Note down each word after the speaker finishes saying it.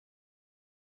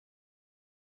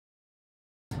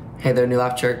Hey there, New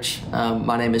Life Church.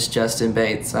 My name is Justin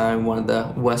Bates. I'm one of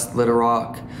the West Little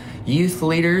Rock youth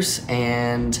leaders,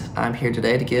 and I'm here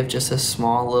today to give just a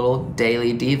small little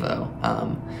daily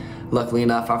Devo. Luckily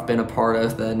enough, I've been a part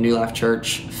of the New Life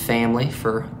Church family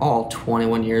for all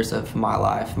 21 years of my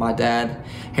life. My dad,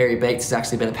 Harry Bates, has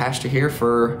actually been a pastor here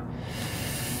for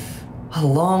a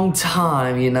long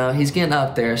time. You know, he's getting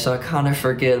up there, so I kind of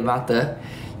forget about the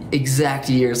exact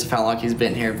years of how long he's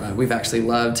been here, but we've actually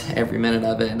loved every minute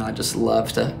of it, and I just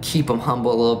love to keep him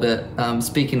humble a little bit.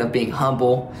 Speaking of being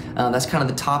humble, that's kind of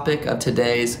the topic of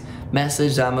today's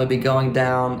message that I'm going to be going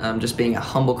down, just being a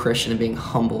humble Christian and being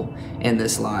humble in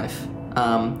this life. When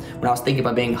I was thinking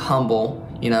about being humble,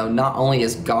 you know, not only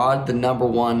is God the number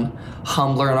one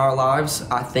humbler in our lives,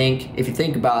 I think if you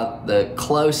think about the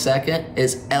close second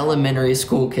is elementary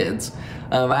school kids.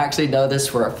 I actually know this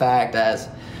for a fact, as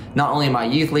not only am I a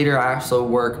youth leader, I also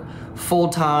work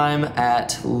full-time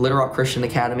at Little Rock Christian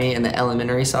Academy in the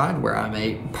elementary side, where I'm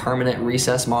a permanent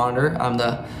recess monitor. I'm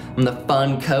the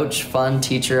fun coach, fun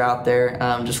teacher out there,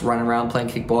 just running around playing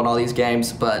kickball and all these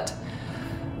games. But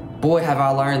boy, have I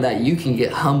learned that you can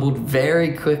get humbled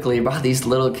very quickly by these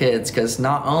little kids, because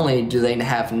not only do they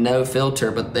have no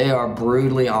filter, but they are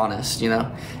brutally honest. You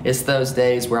know, it's those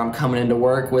days where I'm coming into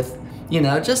work with, you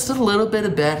know, just a little bit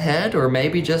of bedhead, or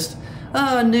maybe just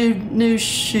new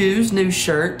shoes, new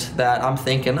shirt, that I'm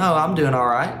thinking, oh, I'm doing all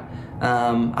right.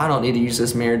 I don't need to use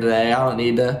this mirror today. I don't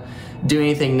need to do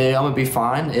anything new. I'm gonna be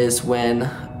fine. Is when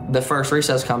the first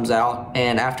recess comes out,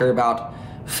 and after about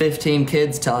 15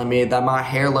 kids telling me that my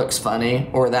hair looks funny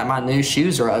or that my new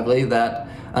shoes are ugly, that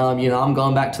you know, I'm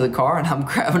going back to the car and I'm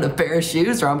grabbing a pair of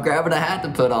shoes, or I'm grabbing a hat to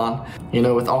put on. You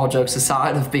know, with all jokes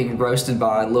aside of being roasted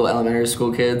by little elementary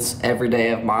school kids every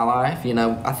day of my life, you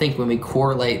know, I think when we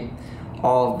correlate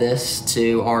all of this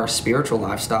to our spiritual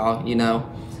lifestyle, you know,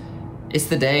 it's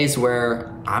the days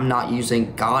where I'm not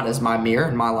using God as my mirror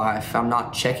in my life. I'm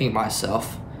not checking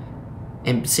myself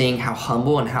and seeing how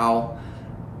humble and how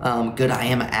good I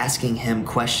am at asking him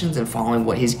questions and following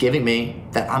what he's giving me,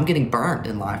 that I'm getting burned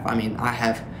in life. I mean, I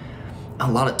have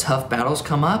a lot of tough battles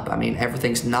come up. I mean,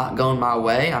 everything's not going my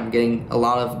way. I'm getting a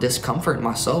lot of discomfort in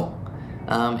my soul.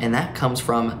 And that comes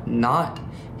from not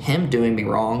him doing me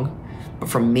wrong, but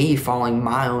from me following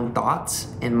my own thoughts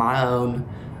and my own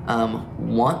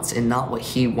wants, and not what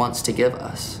he wants to give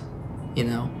us. You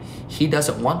know, he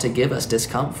doesn't want to give us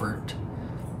discomfort,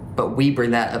 but we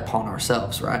bring that upon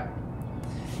ourselves, right?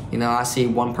 You know, I see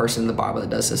one person in the Bible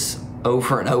that does this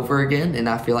over and over again, and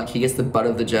I feel like he gets the butt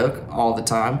of the joke all the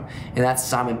time, and that's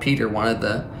Simon Peter, one of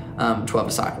the 12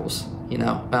 disciples. You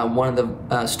know, one of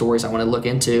the stories I want to look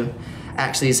into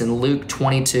actually is in Luke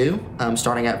 22,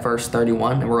 starting at verse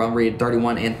 31, and we're going to read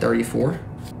 31 and 34.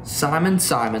 Simon,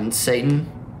 Simon,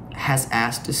 Satan has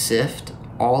asked to sift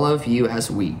all of you as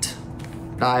wheat.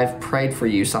 But I have prayed for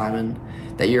you, Simon,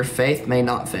 that your faith may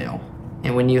not fail.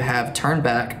 And when you have turned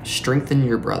back, strengthen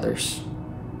your brothers.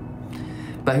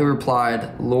 But he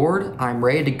replied, Lord, I'm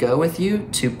ready to go with you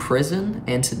to prison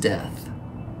and to death.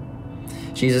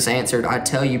 Jesus answered, I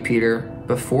tell you, Peter,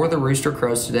 before the rooster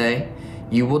crows today,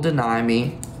 you will deny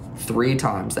me 3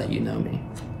 times that you know me.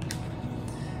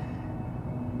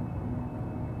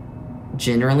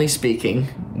 Generally speaking,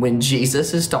 when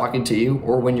Jesus is talking to you,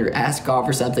 or when you're asked God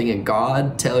for something and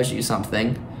God tells you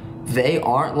something, they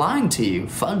aren't lying to you.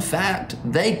 Fun fact,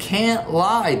 they can't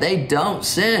lie. They don't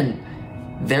sin.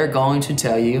 They're going to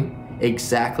tell you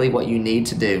exactly what you need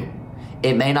to do.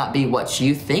 It may not be what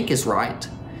you think is right,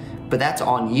 but that's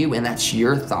on you, and that's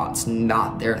your thoughts,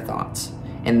 not their thoughts.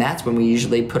 And that's when we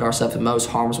usually put ourselves in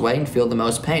most harm's way and feel the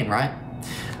most pain, right?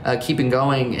 Keeping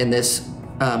going in this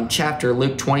chapter,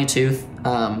 Luke 22,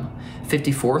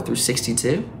 54 through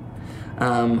 62.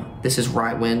 This is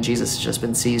right when Jesus has just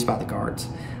been seized by the guards.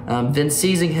 Then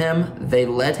seizing him, they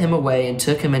led him away and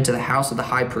took him into the house of the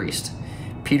high priest.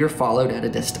 Peter followed at a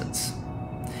distance.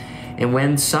 And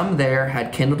when some there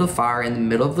had kindled a fire in the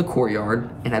middle of the courtyard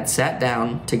and had sat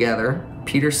down together,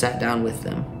 Peter sat down with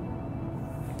them.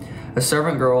 A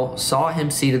servant girl saw him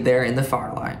seated there in the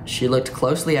firelight. She looked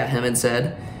closely at him and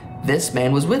said, This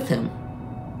man was with him.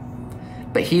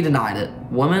 But he denied it.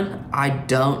 Woman, I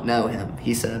don't know him,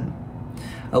 he said.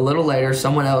 A little later,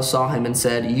 someone else saw him and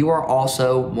said, You are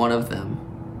also one of them.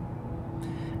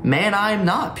 Man, I am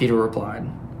not, Peter replied.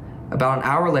 About an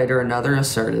hour later, another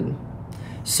asserted,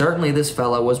 Certainly this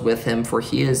fellow was with him, for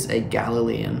he is a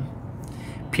Galilean.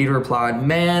 Peter replied,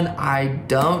 Man, I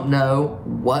don't know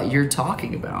what you're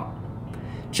talking about.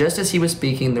 Just as he was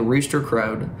speaking, the rooster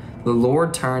crowed. The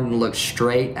Lord turned and looked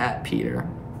straight at Peter.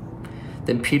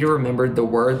 Then Peter remembered the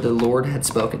word the Lord had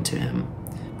spoken to him.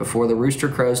 Before the rooster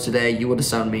crows today, you will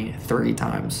disown me 3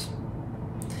 times.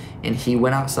 And he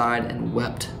went outside and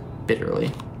wept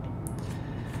bitterly.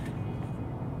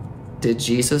 Did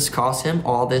Jesus cause him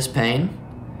all this pain?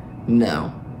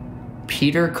 No.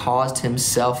 Peter caused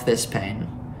himself this pain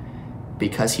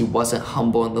because he wasn't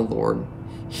humble in the Lord.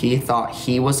 He thought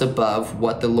he was above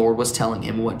what the Lord was telling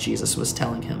him, what Jesus was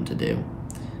telling him to do.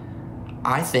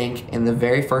 I think in the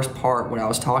very first part, what I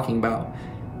was talking about,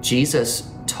 Jesus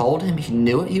told him he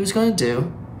knew what he was going to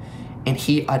do, and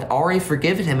he had already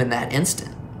forgiven him in that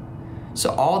instant.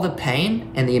 So all the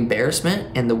pain and the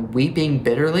embarrassment and the weeping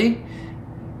bitterly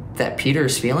that Peter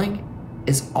is feeling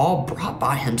is all brought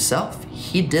by himself.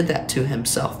 He did that to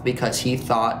himself because he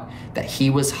thought that he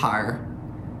was higher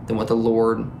than what the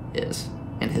Lord is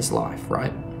in his life,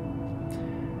 right?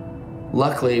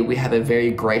 Luckily, we have a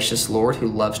very gracious Lord who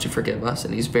loves to forgive us,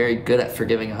 and he's very good at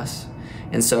forgiving us.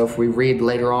 And so if we read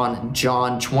later on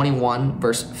John 21,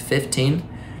 verse 15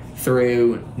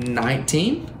 through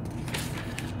 19,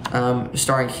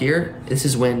 starting here, this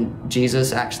is when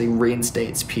Jesus actually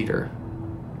reinstates Peter.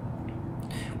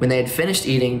 When they had finished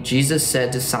eating, Jesus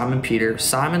said to Simon Peter,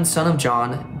 "Simon, son of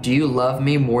John, do you love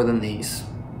me more than these?"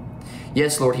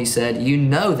 "Yes, Lord," he said, "you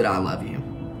know that I love you."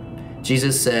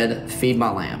 Jesus said, "Feed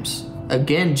my lambs."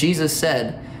 Again, Jesus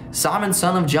said, "Simon,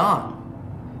 son of John,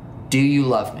 do you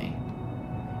love me?"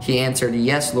 He answered,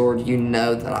 "Yes, Lord, you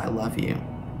know that I love you."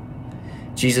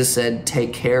 Jesus said,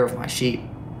 "Take care of my sheep."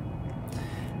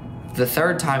 The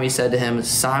third time he said to him,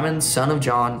 "Simon, son of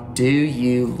John, do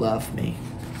you love me?"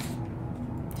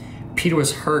 Peter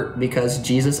was hurt because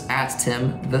Jesus asked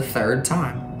him the third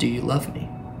time, "Do you love me?"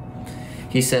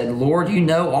 He said, "Lord, you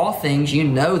know all things. You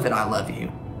know that I love you."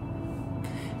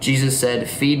 Jesus said,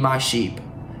 "Feed my sheep.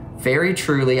 Very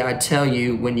truly, I tell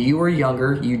you, when you were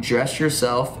younger, you dressed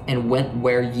yourself and went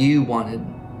where you wanted.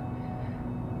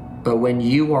 But when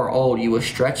you are old, you will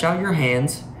stretch out your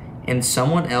hands, and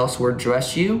someone else will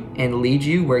dress you and lead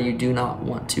you where you do not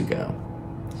want to go."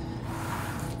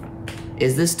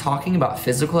 Is this talking about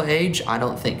physical age? I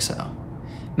don't think so.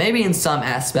 Maybe in some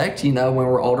aspect, when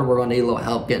we're older, we're going to need a little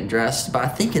help getting dressed. But I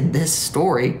think in this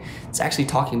story, it's actually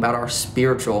talking about our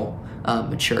spiritual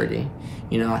maturity.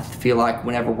 I feel like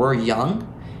whenever we're young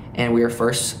and we are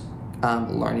first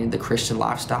learning the Christian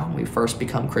lifestyle, when we first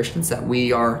become Christians, that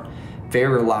we are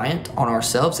very reliant on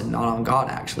ourselves and not on God,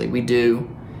 actually. We do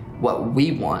what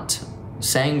we want,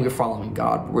 saying we're following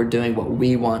God, but we're doing what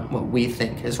we want, what we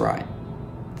think is right.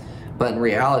 But in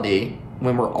reality,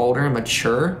 when we're older and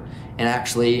mature and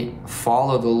actually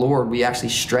follow the Lord, we actually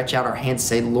stretch out our hands and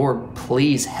say, "Lord,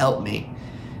 please help me."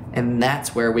 And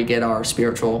that's where we get our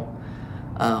spiritual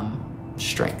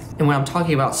strength. And when I'm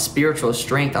talking about spiritual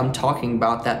strength, I'm talking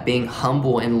about that being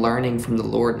humble and learning from the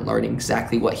Lord and learning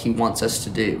exactly what he wants us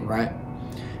to do, right?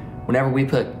 Whenever we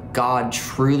put God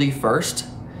truly first,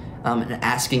 and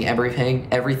asking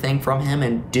everything from him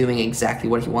and doing exactly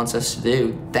what he wants us to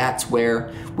do, that's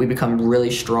where we become really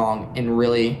strong and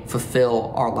really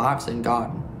fulfill our lives in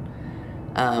God.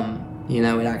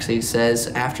 It actually says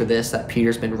after this that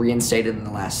Peter's been reinstated in the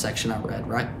last section I read,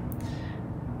 right?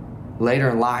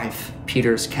 Later in life,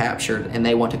 Peter's captured and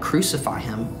they want to crucify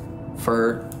him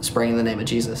for spreading the name of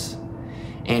Jesus.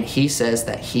 And he says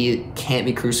that he can't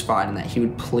be crucified and that he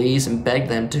would please and beg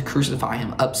them to crucify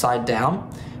him upside down,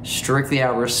 strictly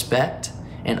out of respect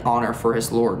and honor for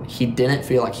his Lord. He didn't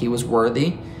feel like he was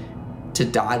worthy to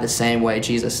die the same way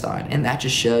Jesus died. And that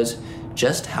just shows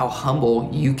just how humble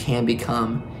you can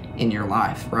become in your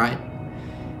life, right?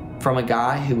 From a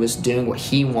guy who was doing what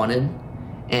he wanted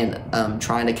and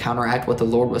trying to counteract what the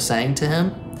Lord was saying to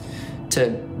him,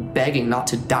 to begging not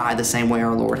to die the same way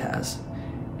our Lord has.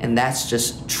 And that's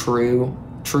just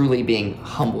truly being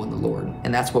humble in the Lord.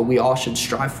 And that's what we all should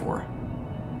strive for.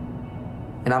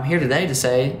 And I'm here today to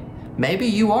say, maybe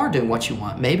you are doing what you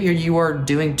want. Maybe you are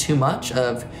doing too much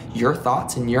of your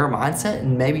thoughts and your mindset,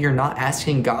 and maybe you're not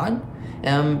asking God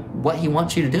what he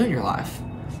wants you to do in your life.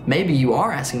 Maybe you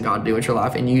are asking God to do what your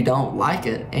life and you don't like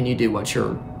it and you do what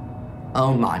your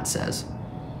own mind says.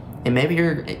 And maybe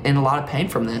you're in a lot of pain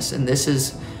from this, and this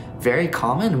is very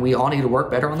common. We all need to work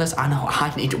better on this. I know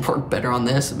I need to work better on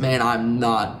this. Man, I'm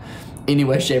not any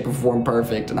way, shape, or form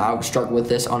perfect, and I struggle with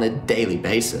this on a daily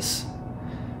basis.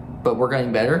 But we're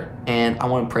getting better, and I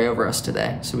want to pray over us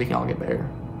today so we can all get better.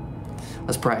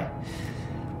 Let's pray.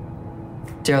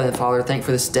 Dear Heavenly Father, thank you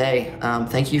for this day.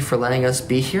 Thank you for letting us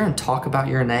be here and talk about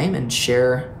your name and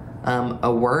share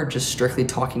a word just strictly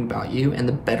talking about you and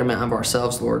the betterment of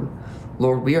ourselves, Lord.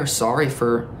 Lord, we are sorry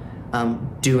for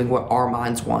doing what our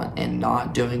minds want and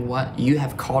not doing what you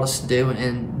have called us to do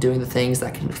and doing the things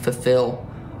that can fulfill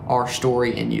our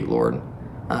story in you, Lord.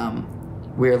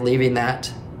 We are leaving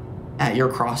that at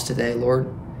your cross today, Lord,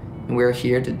 and we're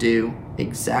here to do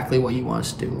exactly what you want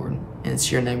us to do, Lord. And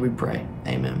it's your name we pray.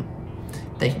 Amen.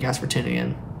 Thank you guys for tuning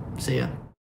in. See ya.